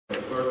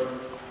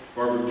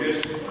Barbara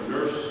Gist, our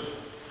nurse,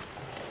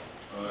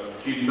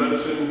 Keith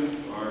Knudsen,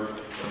 our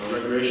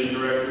Recreation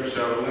Director,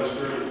 Sarah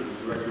Lester,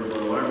 Director of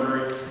our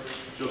library,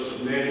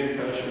 Joseph Manning,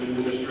 Township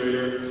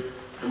Administrator,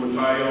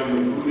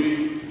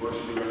 M2U00241, works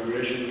for the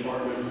Recreation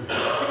Department,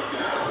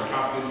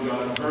 Captain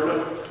John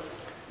Perna,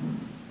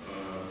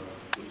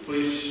 the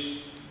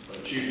police,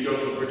 Chief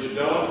Joseph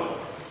Ricciardella,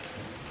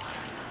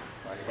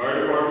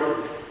 Fire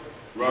Department,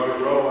 Robert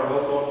Rowe, our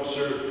Health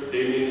Officer,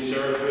 Damien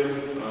Serafin,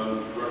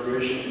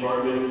 Recreation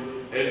Department,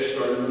 Ed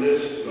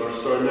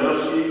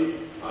Starnowski,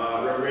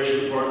 Recreation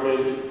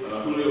Department,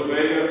 Julio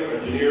Vega,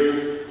 Engineering,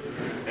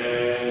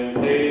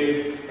 and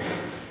Dave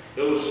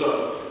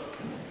Illisan.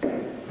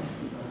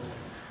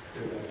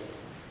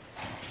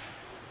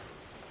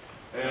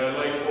 And I'd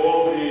like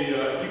all the,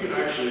 if you could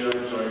actually,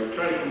 I'm sorry,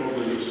 try to come over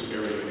to this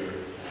area here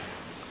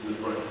in the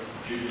front.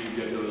 Chief, you can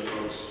get those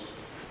folks.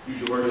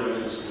 Use your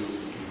organizing skills.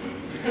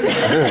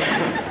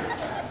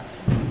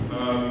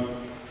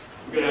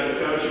 We're going to have the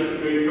township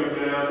committee come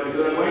down, and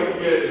then I'd like to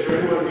get, is there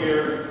anyone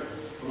here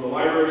from the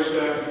library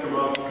staff to come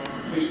up,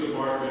 police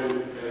department,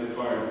 and the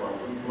fire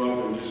department? We come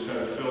up and just kind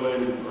of fill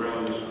in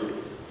around this group.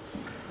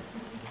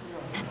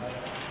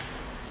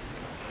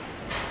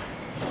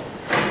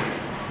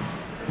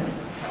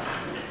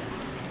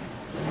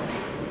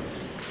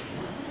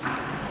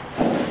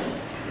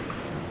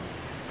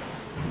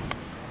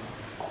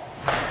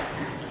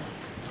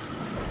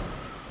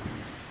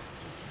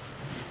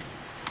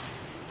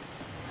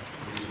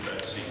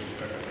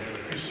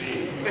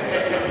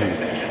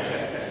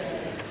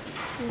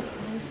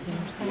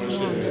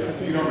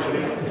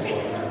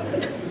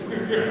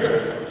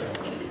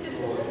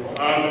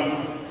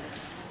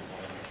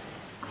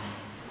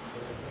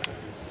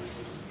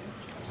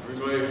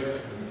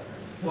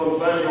 Well, I'm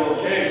glad you all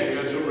came, so we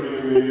had somebody in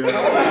the...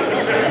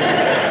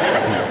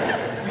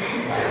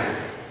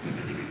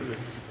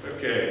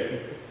 Okay.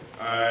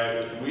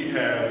 We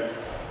have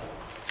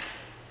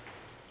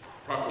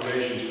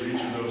proclamations for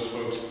each of those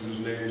folks whose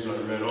names I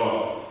read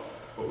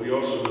off, but we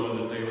also know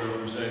that they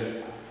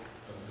represent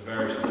the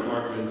various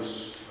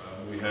departments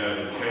we have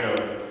in town,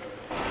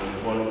 and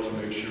we wanted to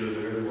make sure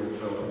that everyone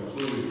felt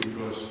included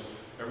because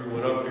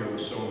everyone up here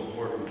was so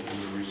important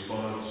in the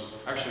response,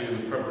 actually in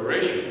the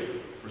preparation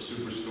for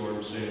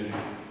Superstorm Sandy,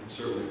 and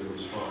certainly the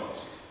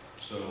response.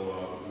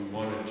 So we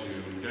wanted to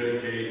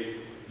dedicate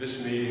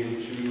this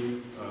meeting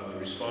to the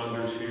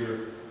responders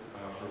here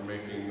for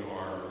making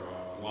our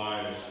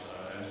lives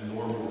as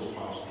normal as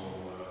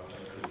possible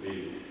that could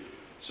be.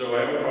 So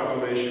I have a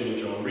proclamation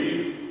which I'll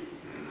read.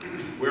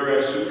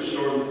 Whereas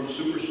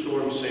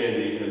Superstorm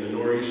Sandy and the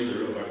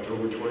nor'easter of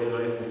October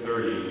 29th and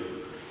 30th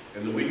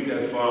and the week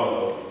that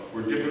followed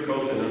were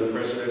difficult and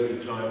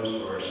unprecedented times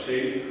for our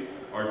state,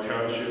 our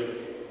township,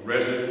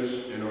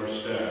 residents, and our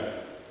staff.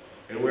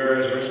 And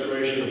whereas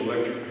restoration of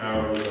electric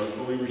power was not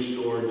fully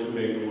restored to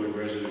Maplewood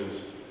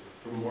residents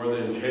for more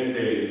than 10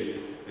 days,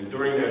 and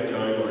during that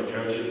time our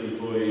township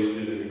employees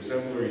did an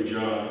exemplary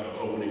job of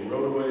opening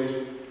roadways,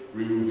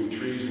 removing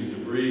trees and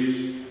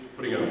debris,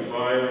 putting out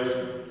fires,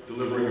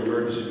 delivering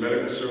emergency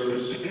medical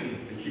service,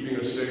 and keeping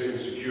us safe and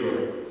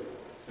secure.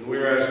 And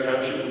whereas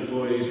township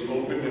employees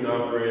opened and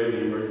operated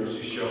the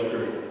emergency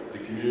shelter at the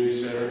community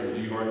center in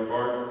D-Hart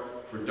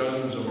Park for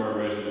dozens of our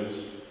residents,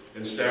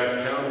 and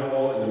staffed town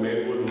hall and the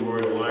Maplewood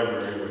Memorial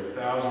Library where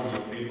thousands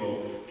of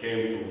people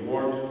came for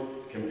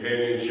warmth,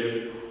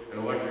 companionship,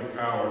 and electric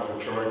power for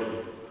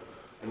charging.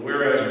 And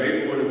whereas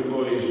Maplewood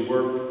employees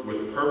worked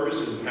with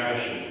purpose and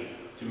passion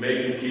to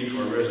make and keep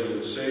our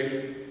residents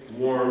safe,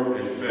 warm,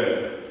 and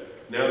fed,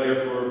 now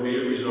therefore be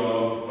it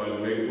resolved by the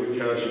Maplewood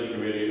Township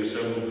Committee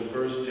assembled the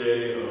first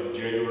day of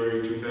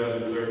January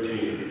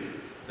 2013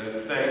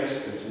 that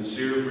thanks and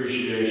sincere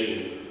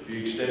appreciation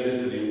be extended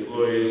to the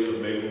employees of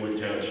Maplewood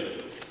Township.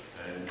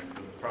 And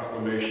the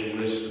proclamation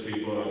lists the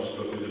people, I'll just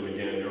go through them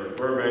again. Eric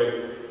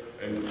Burbank,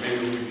 and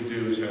maybe what we could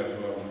do is have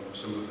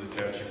some of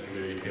the Township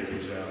Committee hand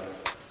these out.